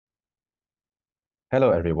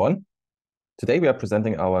Hello, everyone. Today we are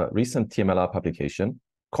presenting our recent TMLR publication,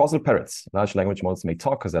 Causal Parrots, Large Language Models May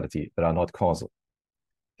Talk Causality but are not causal.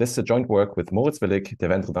 This is a joint work with Moritz, Willig,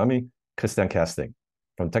 Devendra, Dhami, Kristian, Kersting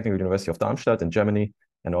from Technical University of Darmstadt in Germany,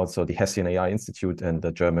 and also the Hessian AI Institute and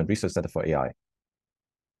the German Research Center for AI.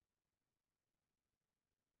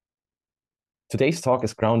 Today's talk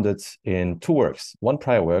is grounded in two works. One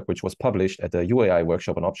prior work, which was published at the UAI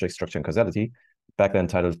workshop on object structure and causality, back then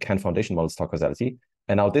titled Can Foundation Models Talk Causality?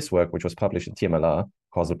 And now this work, which was published in TMLR,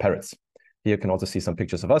 Causal Parrots. Here you can also see some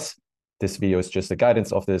pictures of us. This video is just the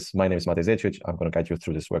guidance of this. My name is Matej Zečević. I'm going to guide you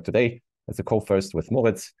through this work today. It's a co-first with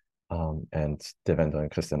Moritz and Devendra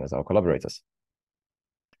and Kristian as our collaborators.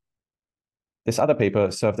 This other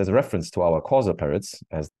paper served as a reference to our causal parrots,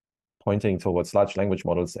 as pointing towards large language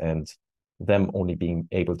models and them only being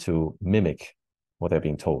able to mimic what they're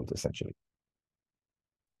being told, essentially.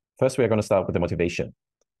 First, we are going to start with the motivation.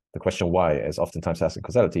 The question why is oftentimes asked in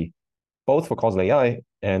causality, both for causal AI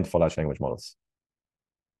and for large language models.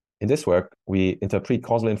 In this work, we interpret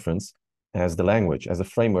causal inference as the language, as a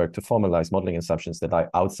framework to formalize modeling assumptions that lie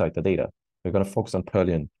outside the data. We're going to focus on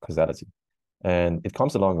Pearlian causality. And it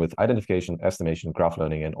comes along with identification, estimation, graph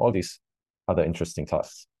learning, and all these other interesting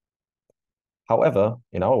tasks. However,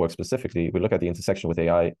 in our work specifically, we look at the intersection with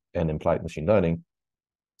AI and implied machine learning.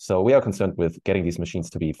 So we are concerned with getting these machines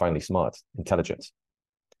to be finally smart, intelligent.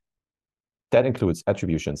 That includes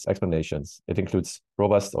attributions, explanations. It includes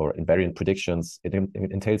robust or invariant predictions. It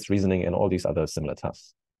entails reasoning and all these other similar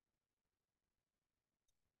tasks.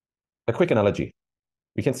 A quick analogy.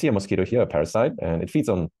 We can see a mosquito here, a parasite, and it feeds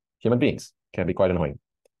on human beings. Can be quite annoying.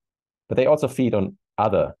 But they also feed on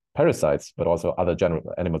other parasites, but also other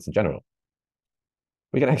animals in general.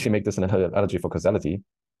 We can actually make this an analogy for causality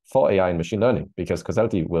for AI and machine learning, because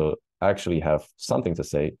causality will actually have something to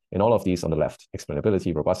say in all of these on the left: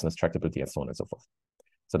 explainability, robustness, tractability, and so on and so forth.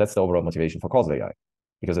 So that's the overall motivation for causal AI,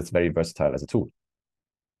 because it's very versatile as a tool.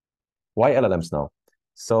 Why LLMs now?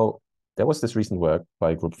 So there was this recent work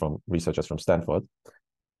by a group from researchers from Stanford,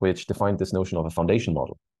 which defined this notion of a foundation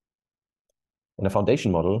model. In a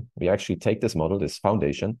foundation model, we actually take this model, this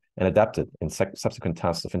foundation, and adapt it in subsequent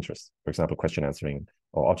tasks of interest, for example, question answering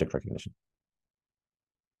or object recognition.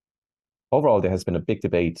 Overall, there has been a big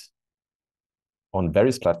debate on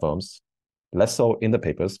various platforms, less so in the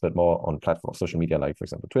papers, but more on platforms, social media, like, for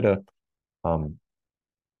example, Twitter,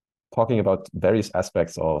 talking about various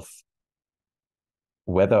aspects of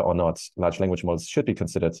whether or not large language models should be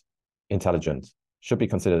considered intelligent, should be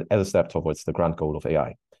considered as a step towards the grand goal of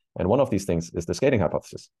AI. And one of these things is the scaling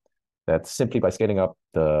hypothesis, that simply by scaling up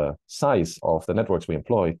the size of the networks we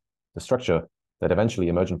employ, the structure, that eventually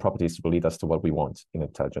emergent properties will lead us to what we want in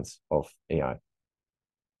intelligence of AI.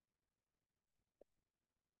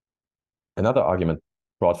 Another argument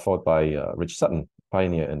brought forward by Rich Sutton,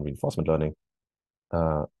 pioneer in reinforcement learning,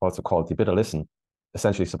 also called the bitter listen,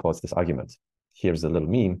 essentially supports this argument. Here's a little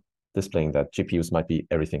meme displaying that GPUs might be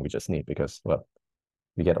everything we just need, because, well,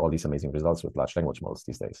 we get all these amazing results with large language models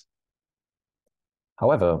these days.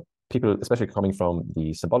 However, people, especially coming from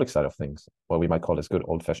the symbolic side of things, what we might call as good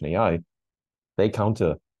old-fashioned AI, they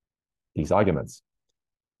counter these arguments.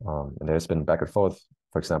 And there's been back and forth,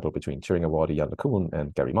 for example, between Turing awardee Jan LeCun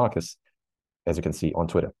and Gary Marcus, as you can see on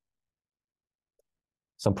Twitter.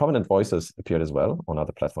 Some prominent voices appeared as well on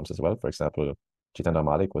other platforms as well. For example, Jitendra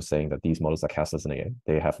Malik was saying that these models are castles in AI.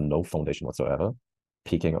 They have no foundation whatsoever,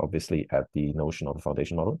 peaking obviously at the notion of a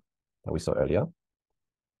foundation model that we saw earlier.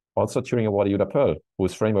 Also, Turing awardee Yuda Perl,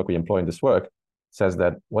 whose framework we employ in this work, says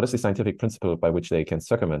that what is the scientific principle by which they can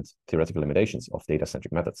circumvent theoretical limitations of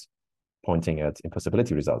data-centric methods, pointing at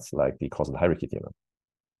impossibility results like the causal hierarchy theorem.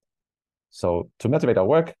 So to motivate our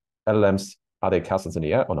work, LLMs, are they castles in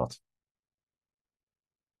the air or not?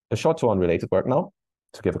 A short tour on related work now,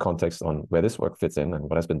 to give a context on where this work fits in and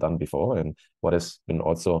what has been done before and what has been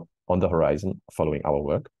also on the horizon following our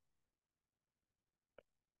work.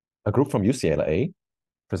 A group from UCLA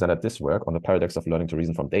presented this work on the paradox of learning to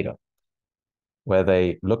reason from data, where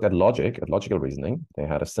they looked at logic, at logical reasoning. They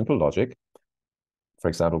had a simple logic. For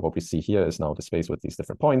example, what we see here is now the space with these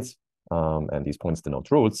different points, and these points denote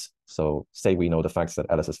rules. So say we know the facts that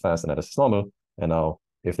Alice is fast and Alice is normal, and now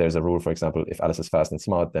if there's a rule, for example, if Alice is fast and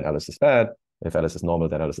smart, then Alice is bad. If Alice is normal,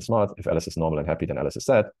 then Alice is smart. If Alice is normal and happy, then Alice is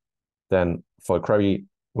sad. Then for a query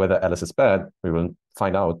whether Alice is bad, we will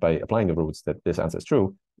find out by applying the rules that this answer is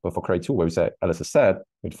true. But for query 2, where we say Alice is sad,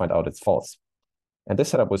 we'd find out it's false. And this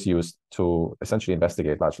setup was used to essentially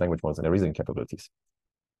investigate large language models and their reasoning capabilities.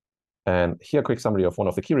 And here a quick summary of one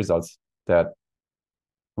of the key results, that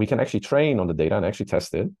we can actually train on the data and actually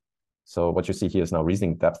test it. So what you see here is now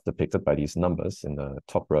reasoning depth depicted by these numbers in the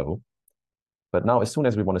top row. But now, as soon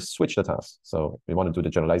as we want to switch the task, so we want to do the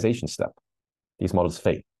generalization step, these models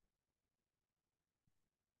fail.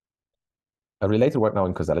 A related work now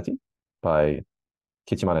in Causality by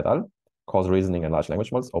Kristian et al., Causal Reasoning and Large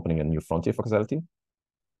Language Models, opening a new frontier for causality.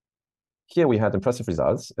 Here we had impressive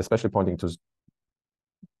results, especially pointing to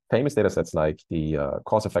famous datasets like the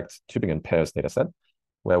cause effect Tübingen pairs dataset,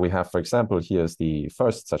 where we have, for example, here's the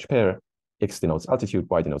first such pair, X denotes altitude,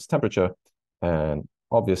 Y denotes temperature, and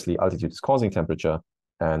obviously altitude is causing temperature,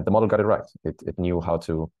 and the model got it right. It knew how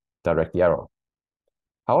to direct the arrow.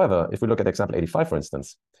 However, if we look at example 85, for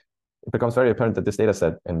instance, it becomes very apparent that this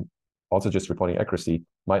dataset and also just reporting accuracy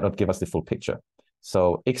might not give us the full picture.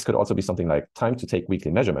 So X could also be something like time to take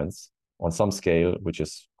weekly measurements on some scale, which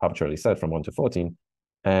is arbitrarily set from 1 to 14,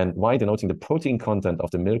 and Y denoting the protein content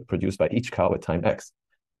of the milk produced by each cow at time X.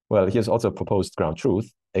 Well, here's also a proposed ground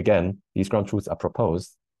truth. Again, these ground truths are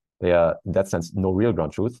proposed. They are, in that sense, no real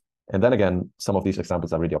ground truth. And then again, some of these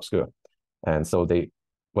examples are really obscure. And so they,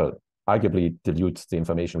 well, arguably dilute the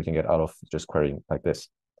information we can get out of just querying like this.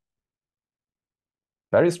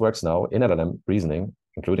 Various works now in LLM reasoning,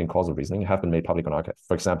 including causal reasoning, have been made public on arXiv.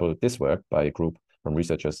 For example, this work by a group from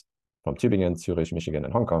researchers from Tübingen, Zurich, Michigan,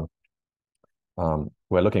 and Hong Kong,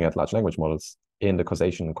 we're looking at large language models in the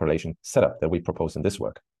causation and correlation setup that we propose in this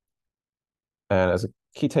work. And as a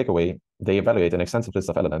key takeaway, they evaluate an extensive list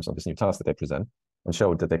of LLMs on this new task that they present and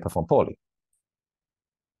showed that they perform poorly.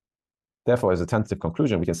 Therefore, as a tentative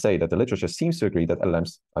conclusion, we can say that the literature seems to agree that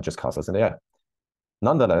LLMs are just castles in the air.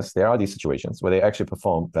 Nonetheless, there are these situations where they actually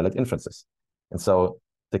perform valid inferences. And so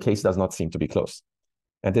the case does not seem to be closed.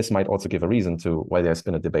 And this might also give a reason to why there's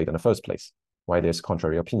been a debate in the first place, why there's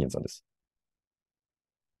contrary opinions on this.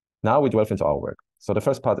 Now we delve into our work. So the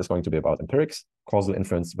first part is going to be about empirics, causal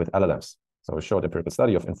inference with LLMs. So a short empirical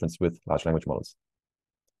study of inference with large language models.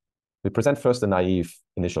 We present first a naive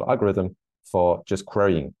initial algorithm for just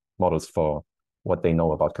querying models for what they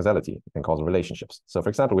know about causality and causal relationships. So for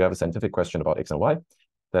example, we have a scientific question about X and Y,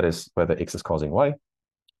 that is whether X is causing Y.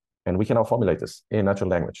 And we can now formulate this in natural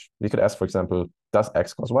language. We could ask, for example, does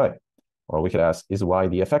X cause Y? Or we could ask, is Y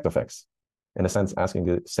the effect of X? In a sense, asking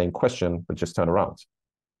the same question, but just turn around,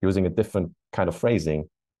 using a different kind of phrasing,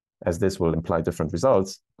 as this will imply different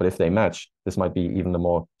results. But if they match, this might be even a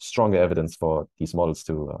more stronger evidence for these models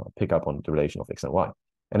to pick up on the relation of X and Y.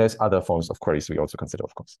 And there's other forms of queries we also consider,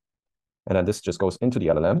 of course. And then this just goes into the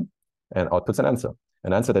LLM and outputs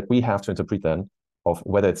an answer that we have to interpret then of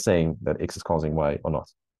whether it's saying that X is causing Y or not.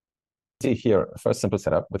 See here, a first simple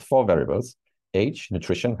setup with 4 variables, age,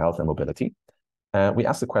 nutrition, health, and mobility. And we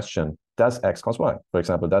ask the question, does X cause Y? For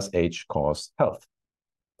example, does age cause health?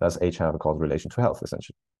 Does age have a causal relation to health,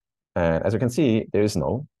 essentially? And as you can see, there is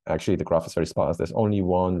no. Actually, the graph is very sparse. There's only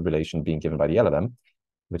one relation being given by the LLM,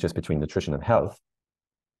 which is between nutrition and health.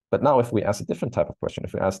 But now if we ask a different type of question,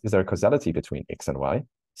 if we ask, is there a causality between X and Y?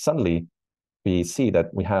 Suddenly, we see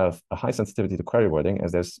that we have a high sensitivity to query wording,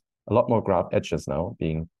 as there's a lot more graph edges now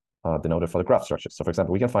being denoted for the graph structure. So for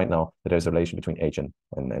example, we can find now that there's a relation between age and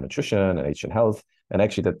nutrition, and age and health, and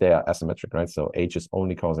actually that they are asymmetric, right? So age is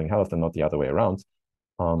only causing health and not the other way around.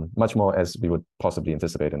 Much more as we would possibly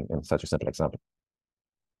anticipate in such a simple example.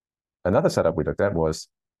 Another setup we looked at was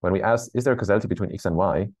when we asked, is there a causality between X and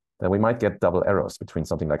Y? Then we might get double errors between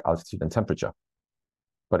something like altitude and temperature.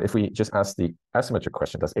 But if we just ask the asymmetric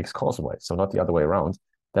question, does X cause Y? So not the other way around,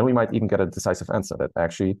 then we might even get a decisive answer that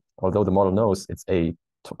actually, although the model knows it's A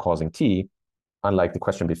causing T, unlike the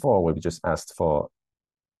question before where we just asked for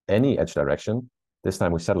any edge direction, this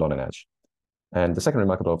time we settle on an edge. And the second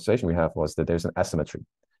remarkable observation we have was that there's an asymmetry.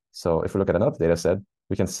 So if we look at another data set,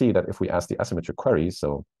 we can see that if we ask the asymmetric query,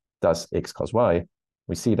 so does X cause Y,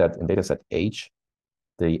 we see that in data set H,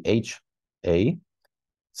 the HA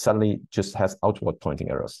suddenly just has outward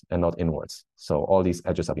pointing errors and not inwards. So all these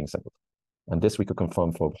edges are being settled. And this we could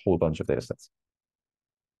confirm for a whole bunch of data sets.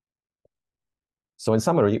 So in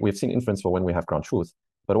summary, we've seen inference for when we have ground truth,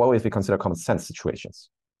 but what if we consider common sense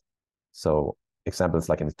situations? So examples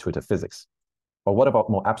like in intuitive physics. Or what about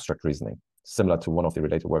more abstract reasoning, similar to one of the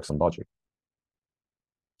related works on logic?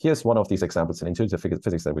 Here's one of these examples in intuitive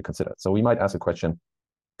physics that we considered. So we might ask a question,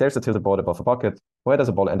 there's a tilted board above a bucket. Where does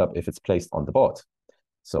a ball end up if it's placed on the board?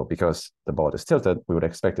 So because the board is tilted, we would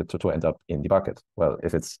expect it to end up in the bucket. Well,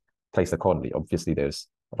 if it's placed accordingly, obviously there's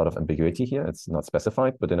a lot of ambiguity here. It's not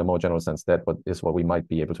specified, but in a more general sense, that is what we might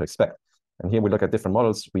be able to expect. And here we look at different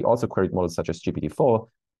models. We also queried models such as GPT-4.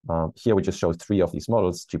 Here we just showed 3 of these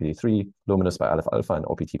models, GPT-3, Luminous by Aleph Alpha, and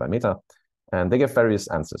OPT by Meta. And they give various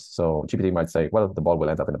answers. So GPT might say, well, the ball will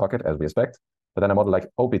end up in the bucket, as we expect. But then a model like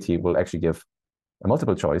OPT will actually give a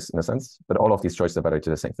multiple choice, in a sense, but all of these choices are better to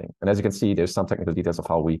the same thing. And as you can see, there's some technical details of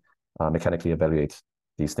how we mechanically evaluate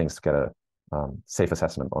these things to get a safe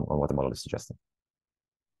assessment on what the model is suggesting.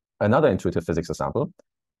 Another intuitive physics example.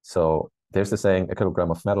 So there's the saying, a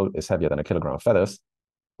kilogram of metal is heavier than a kilogram of feathers.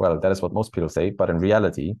 Well, that is what most people say, but in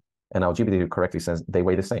reality, and our GPT correctly says they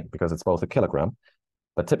weigh the same because it's both a kilogram.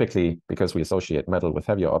 But typically, because we associate metal with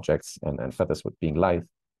heavier objects and feathers with being light,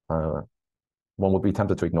 one would be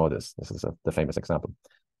tempted to ignore this. This is the famous example.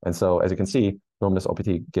 And so, as you can see, normalists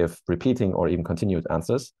OPT give repeating or even continued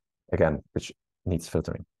answers, again, which needs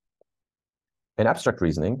filtering. In abstract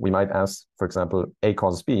reasoning, we might ask, for example, A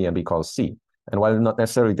causes B and B causes C. And while not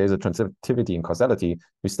necessarily there's a transitivity in causality,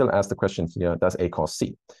 we still ask the question here, does A cause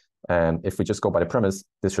C? And if we just go by the premise,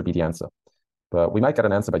 this should be the answer. But we might get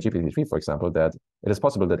an answer by GPT-3, for example, that it is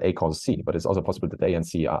possible that A causes C, but it's also possible that A and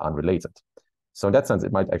C are unrelated. So in that sense,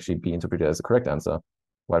 it might actually be interpreted as a correct answer,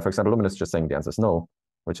 while, for example, Luminous is just saying the answer is no,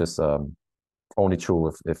 which is only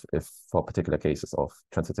true if for particular cases of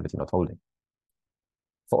transitivity not holding.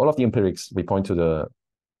 For all of the empirics, we point to the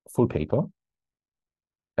full paper,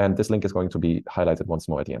 and this link is going to be highlighted once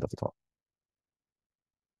more at the end of the talk.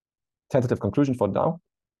 Tentative conclusion for now.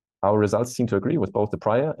 Our results seem to agree with both the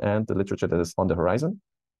prior and the literature that is on the horizon.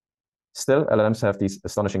 Still, LLMs have these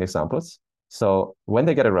astonishing examples. So when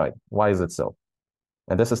they get it right, why is it so?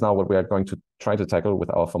 And this is now what we are going to try to tackle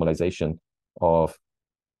with our formalization of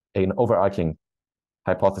an overarching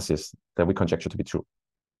hypothesis that we conjecture to be true.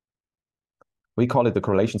 We call it the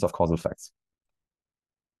correlations of causal facts.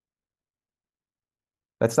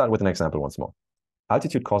 Let's start with an example once more.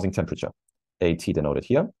 Altitude causing temperature, AT denoted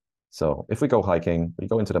here. So if we go hiking, we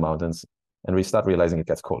go into the mountains, and we start realizing it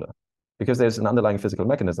gets colder. Because there's an underlying physical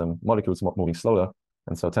mechanism, molecules moving slower,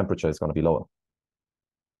 and so temperature is going to be lower.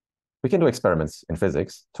 We can do experiments in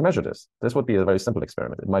physics to measure this. This would be a very simple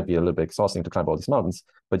experiment. It might be a little bit exhausting to climb all these mountains,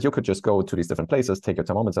 but you could just go to these different places, take your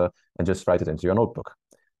thermometer, and just write it into your notebook.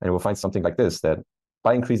 And you will find something like this, that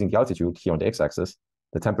by increasing the altitude here on the x-axis,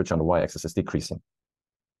 the temperature on the y-axis is decreasing.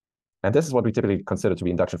 And this is what we typically consider to be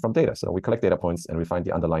induction from data. So we collect data points and we find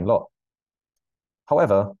the underlying law.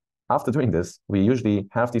 However, after doing this, we usually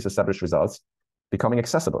have these established results becoming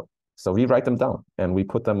accessible. So we write them down and we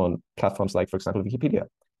put them on platforms like, for example, Wikipedia.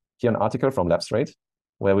 Here an article from LabStraight,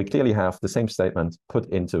 where we clearly have the same statement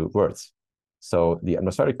put into words. So the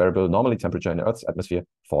atmospheric variable, normally temperature in Earth's atmosphere,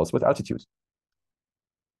 falls with altitude.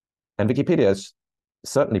 And Wikipedia is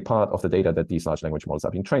certainly part of the data that these large language models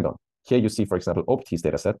are being trained on. Here you see, for example, OPT's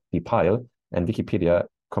dataset, the pile, and Wikipedia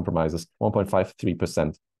compromises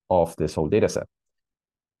 1.53% of this whole dataset.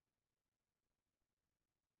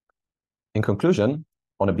 In conclusion,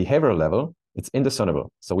 on a behavioral level, it's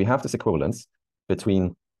indiscernible. So we have this equivalence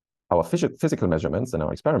between our physical measurements and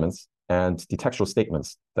our experiments and the textual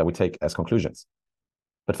statements that we take as conclusions.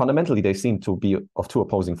 But fundamentally, they seem to be of two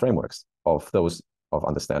opposing frameworks, of those of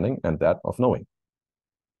understanding and that of knowing.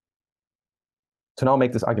 To now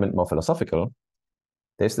make this argument more philosophical,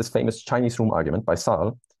 there's this famous Chinese room argument by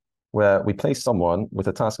Searle, where we place someone with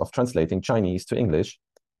the task of translating Chinese to English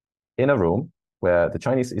in a room where the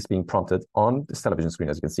Chinese is being prompted on this television screen,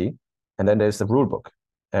 as you can see, and then there's a rule book.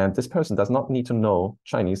 And this person does not need to know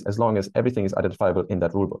Chinese as long as everything is identifiable in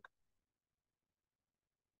that rule book.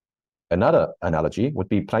 Another analogy would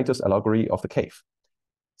be Plato's allegory of the cave.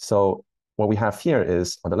 So what we have here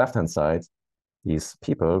is, on the left-hand side, these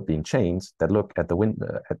people being chained that look at the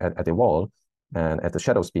window, at the wall, and at the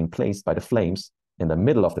shadows being placed by the flames in the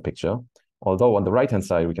middle of the picture. Although on the right-hand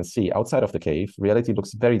side, we can see outside of the cave, reality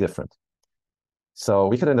looks very different. So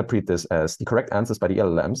we could interpret this as the correct answers by the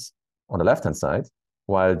LLMs on the left-hand side,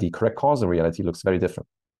 while the correct causal reality looks very different.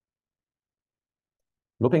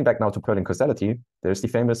 Looping back now to Perlin causality, there's the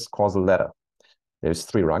famous causal ladder. There's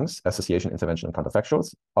 3 rungs, association, intervention, and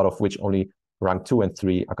counterfactuals, out of which only rung 2 and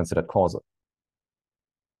 3 are considered causal.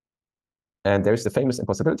 And there's the famous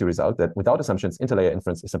impossibility result that without assumptions, interlayer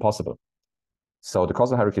inference is impossible. So the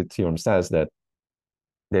causal hierarchy theorem says that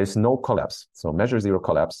there's no collapse, so measure zero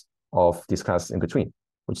collapse of these classes in between,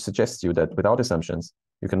 which suggests you that without assumptions,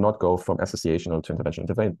 you cannot go from associational to interventional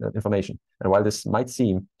information. And while this might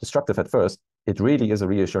seem destructive at first, it really is a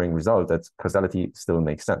reassuring result that causality still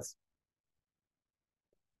makes sense.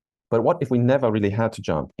 But what if we never really had to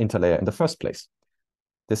jump interlayer in the first place?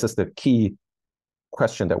 This is the key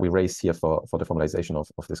question that we raise here for the formalization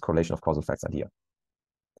of this correlation of causal facts idea.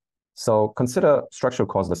 So consider structural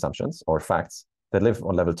causal assumptions or facts that live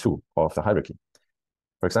on level 2 of the hierarchy.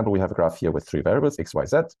 For example, we have a graph here with 3 variables, x, y,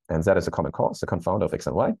 z, and z is a common cause, the confounder of x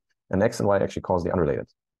and y, and x and y actually cause the unrelated.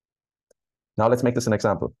 Now let's make this an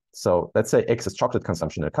example. So let's say x is chocolate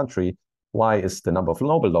consumption in a country, y is the number of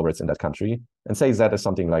Nobel laureates in that country, and say z is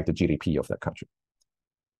something like the GDP of that country.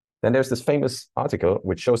 Then there's this famous article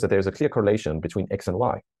which shows that there's a clear correlation between X and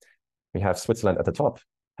Y. We have Switzerland at the top,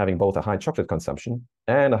 having both a high chocolate consumption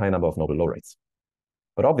and a high number of Nobel laureates.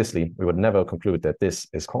 But obviously, we would never conclude that this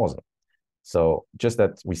is causal. So just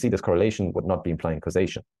that we see this correlation would not be implying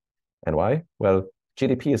causation. And why? Well,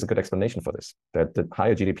 GDP is a good explanation for this, that the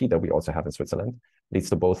higher GDP that we also have in Switzerland leads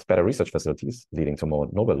to both better research facilities, leading to more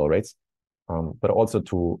Nobel laureates, but also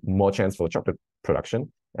to more chance for chocolate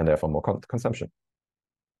production and therefore more consumption.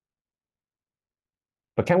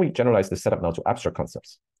 But can we generalize this setup now to abstract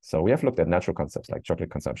concepts? So we have looked at natural concepts like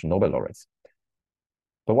chocolate consumption, Nobel laureates.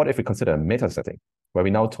 But what if we consider a meta setting, where we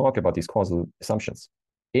now talk about these causal assumptions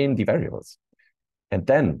in the variables? And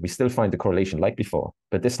then we still find the correlation like before,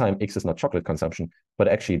 but this time X is not chocolate consumption, but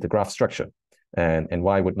actually the graph structure. And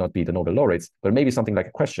Y would not be the Nobel laureates, but maybe something like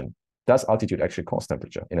a question. Does altitude actually cause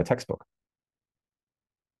temperature in a textbook?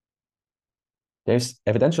 There's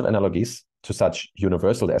evidential analogies to such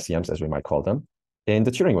universal SEMs, as we might call them, in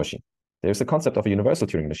the Turing machine. There's the concept of a universal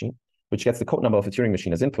Turing machine, which gets the code number of a Turing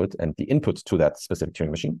machine as input and the input to that specific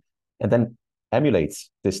Turing machine, and then emulates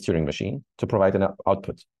this Turing machine to provide an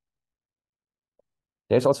output.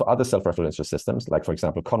 There's also other self-referential systems, like, for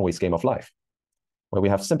example, Conway's game of life, where we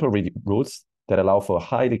have simple rules that allow for a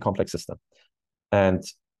highly complex system. And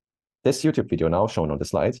this YouTube video now shown on the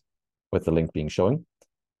slide, with the link being shown,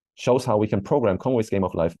 shows how we can program Conway's game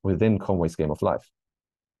of life within Conway's game of life.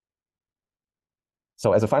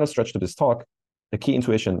 So as a final stretch to this talk, the key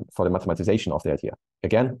intuition for the mathematization of the idea.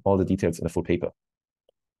 Again, all the details in the full paper.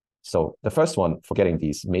 So the first one for getting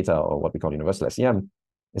these meta, or what we call universal SEM,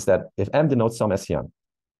 is that if M denotes some SEM,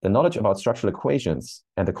 the knowledge about structural equations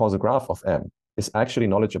and the causal graph of M is actually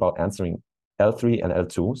knowledge about answering L3 and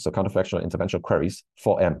L2, so counterfactual interventional queries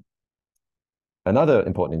for M. Another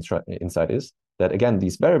important insight is that, again,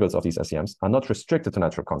 these variables of these SEMs are not restricted to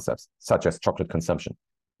natural concepts, such as chocolate consumption.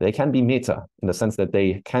 They can be meta in the sense that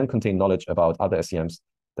they can contain knowledge about other SEMs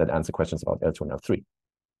that answer questions about L2 and L3.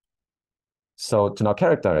 So to now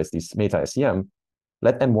characterize these meta SEM,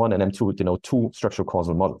 let M1 and M2 denote two structural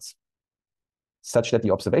causal models, such that the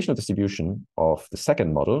observational distribution of the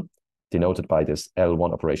second model, denoted by this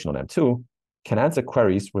L1 operation on M2, can answer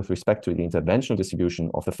queries with respect to the interventional distribution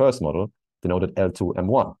of the first model, denoted L2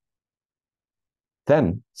 M1.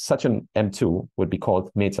 Then such an M2 would be called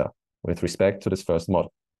meta with respect to this first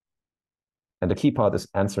model. And the key part is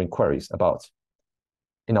answering queries about.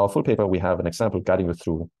 In our full paper, we have an example guiding you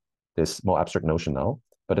through this more abstract notion now,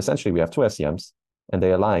 but essentially we have two SEMs, and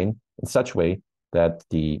they align in such a way that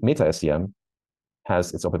the meta SEM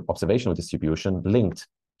has its observational distribution linked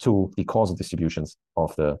to the causal distributions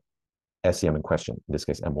of the SEM in question, in this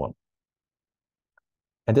case M1.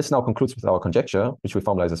 And this now concludes with our conjecture, which we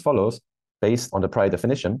formalize as follows, based on the prior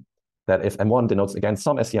definition, that if M1 denotes, again,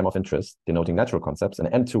 some SEM of interest, denoting natural concepts, and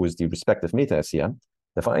M2 is the respective meta SEM,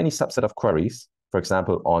 that for any subset of queries, for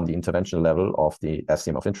example, on the interventional level of the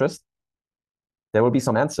SEM of interest, there will be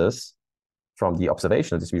some answers from the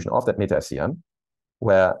observational distribution of that meta SEM,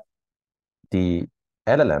 where the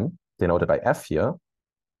LLM, denoted by F here,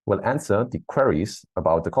 will answer the queries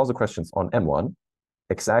about the causal questions on M1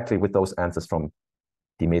 exactly with those answers from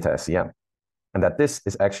the meta SEM. And that this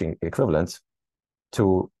is actually equivalent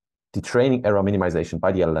to the training error minimization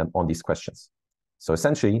by the LLM on these questions. So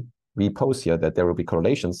essentially, we pose here that there will be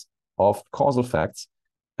correlations of causal facts,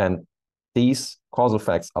 and these causal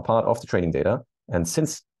facts are part of the training data. And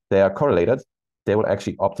since they are correlated, they will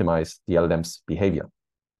actually optimize the LLM's behavior.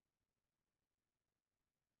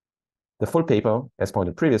 The full paper, as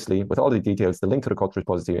pointed previously, with all the details, the link to the code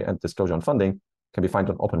repository and disclosure on funding can be found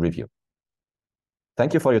on open review.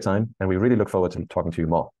 Thank you for your time, and we really look forward to talking to you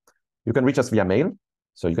more. You can reach us via mail,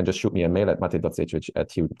 so you can just shoot me a mail at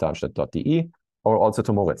matej.zečević@tudarmstadt.de, or also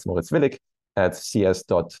to Moritz Willig at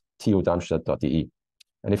cs.tudarmstadt.de.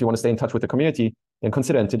 And if you want to stay in touch with the community, then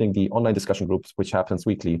consider attending the online discussion groups, which happens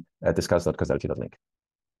weekly at discuss.causality.link.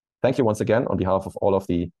 Thank you once again on behalf of all of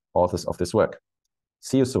the authors of this work.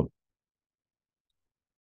 See you soon.